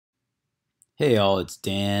Hey all, it's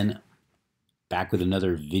Dan, back with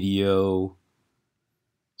another video.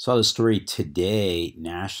 Saw the story today.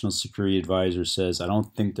 National Security Advisor says, I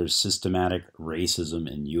don't think there's systematic racism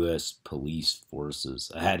in U.S. police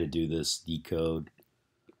forces. I had to do this decode.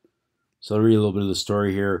 So I'll read a little bit of the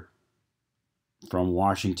story here from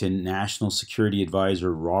Washington. National Security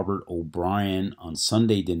Advisor Robert O'Brien on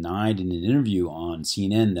Sunday denied in an interview on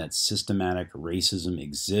CNN that systematic racism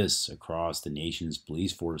exists across the nation's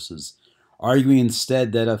police forces, arguing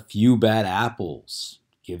instead that a few bad apples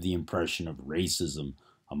give the impression of racism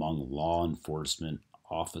among law enforcement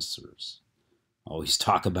officers. Always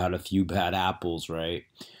talk about a few bad apples, right?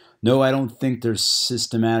 No, I don't think there's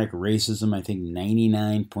systematic racism. I think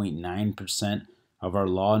 99.9% of our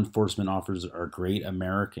law enforcement officers are great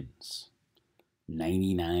Americans.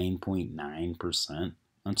 99.9%?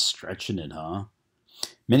 That's stretching it, huh?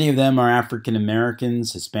 Many of them are African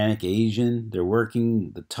Americans, Hispanic, Asian. They're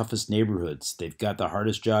working the toughest neighborhoods. They've got the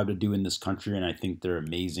hardest job to do in this country, and I think they're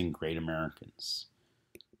amazing, great Americans.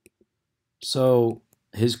 So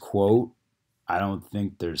his quote, I don't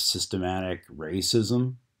think there's systematic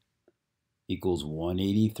racism, equals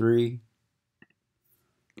 183.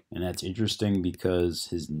 And that's interesting because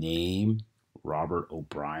his name, Robert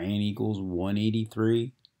O'Brien, equals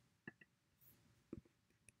 183.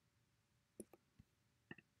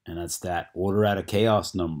 And that's that order out of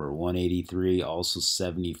chaos number, 183, also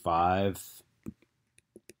 75.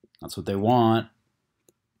 That's what they want.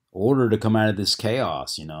 Order to come out of this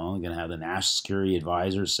chaos, you know. You're going to have the National Security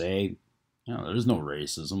Advisor say, there's no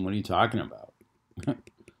racism. What are you talking about?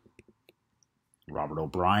 Robert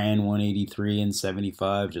O'Brien, 183 and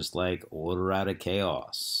 75, just like order out of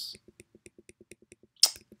chaos.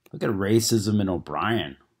 Look at racism in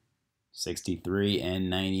O'Brien. 63 and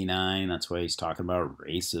 99. That's why he's talking about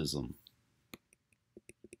racism.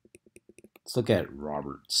 Let's look at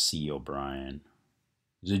Robert C. O'Brien.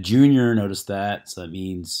 He's a junior, notice that. So that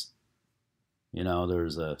means,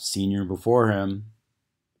 there's a senior before him.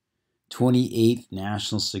 28th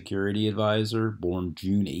National Security Advisor, born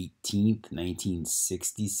June 18th,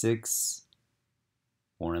 1966.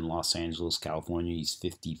 Born in Los Angeles, California. He's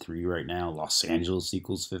 53 right now. Los Angeles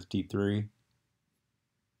equals 53.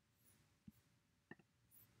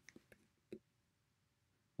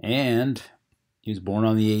 And he was born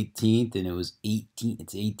on the 18th, and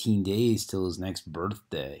it's 18 days till his next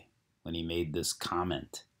birthday when he made this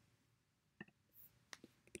comment.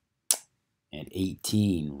 And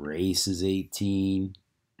 18, race is 18.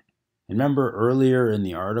 And remember earlier in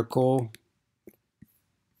the article,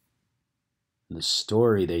 in the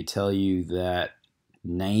story, they tell you that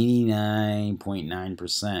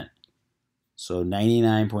 99.9%. So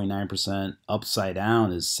 99.9% upside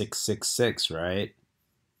down is 666, right?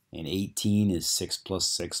 And 18 is 6 plus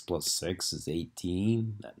 6 plus 6 is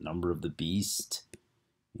 18, that number of the beast.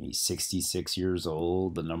 He's 66 years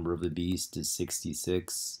old. The number of the beast is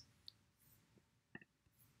 66.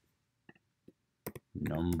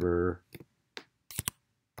 Number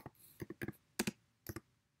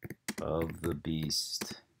of the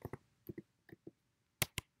beast.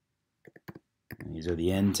 And these are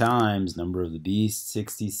the end times. Number of the beast,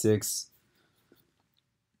 66.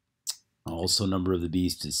 Also, number of the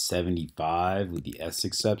beast is 75 with the S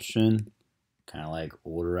exception. Kind of like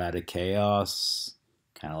order out of chaos.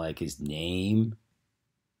 Kind of like his name.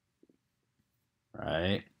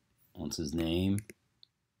 Right? What's his name?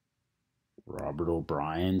 Robert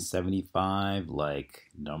O'Brien, 75, like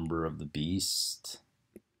number of the beast.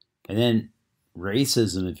 And then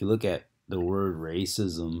racism, if you look at the word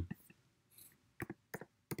racism,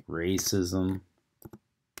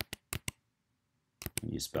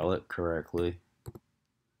 you spell it correctly,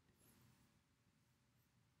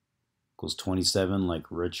 equals 27 like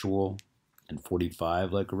ritual and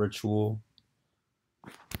 45 like a ritual,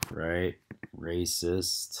 right?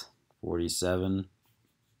 Racist, 47.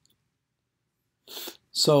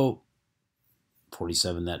 So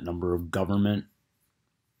 47, that number of government.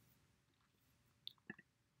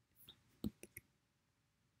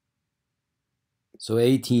 So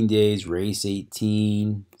 18 days, race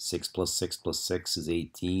 18, 6 plus 6 plus 6 is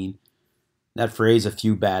 18. That phrase, a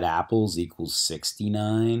few bad apples, equals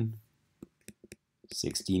 69.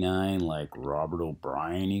 69, like Robert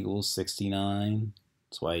O'Brien equals 69.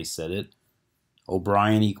 That's why he said it.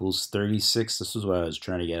 O'Brien equals 36. This is what I was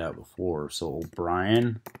trying to get at before. So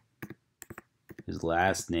O'Brien, his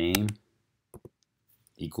last name,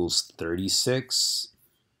 equals 36.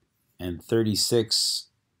 And 36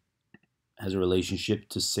 has a relationship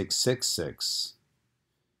to 666.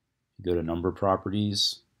 You go to number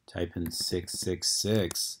properties, type in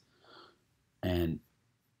 666, and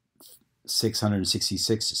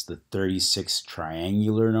 666 is the 36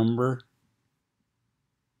 triangular number,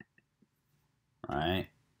 right?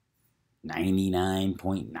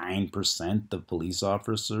 99.9% of police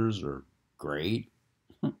officers are great.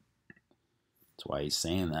 That's why he's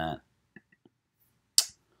saying that.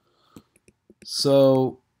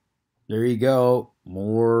 So there you go.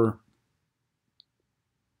 More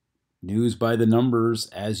news by the numbers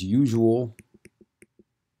as usual.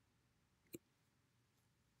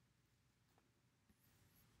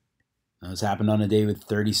 This happened on a day with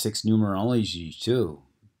 36 numerology too.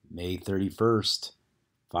 May 31st.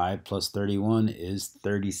 5 plus 31 is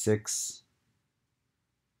 36.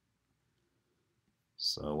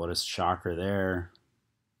 So what a shocker there.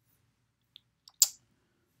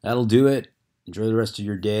 That'll do it. Enjoy the rest of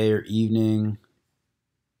your day or evening.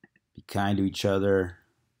 Be kind to each other.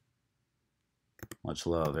 Much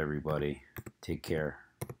love, everybody. Take care.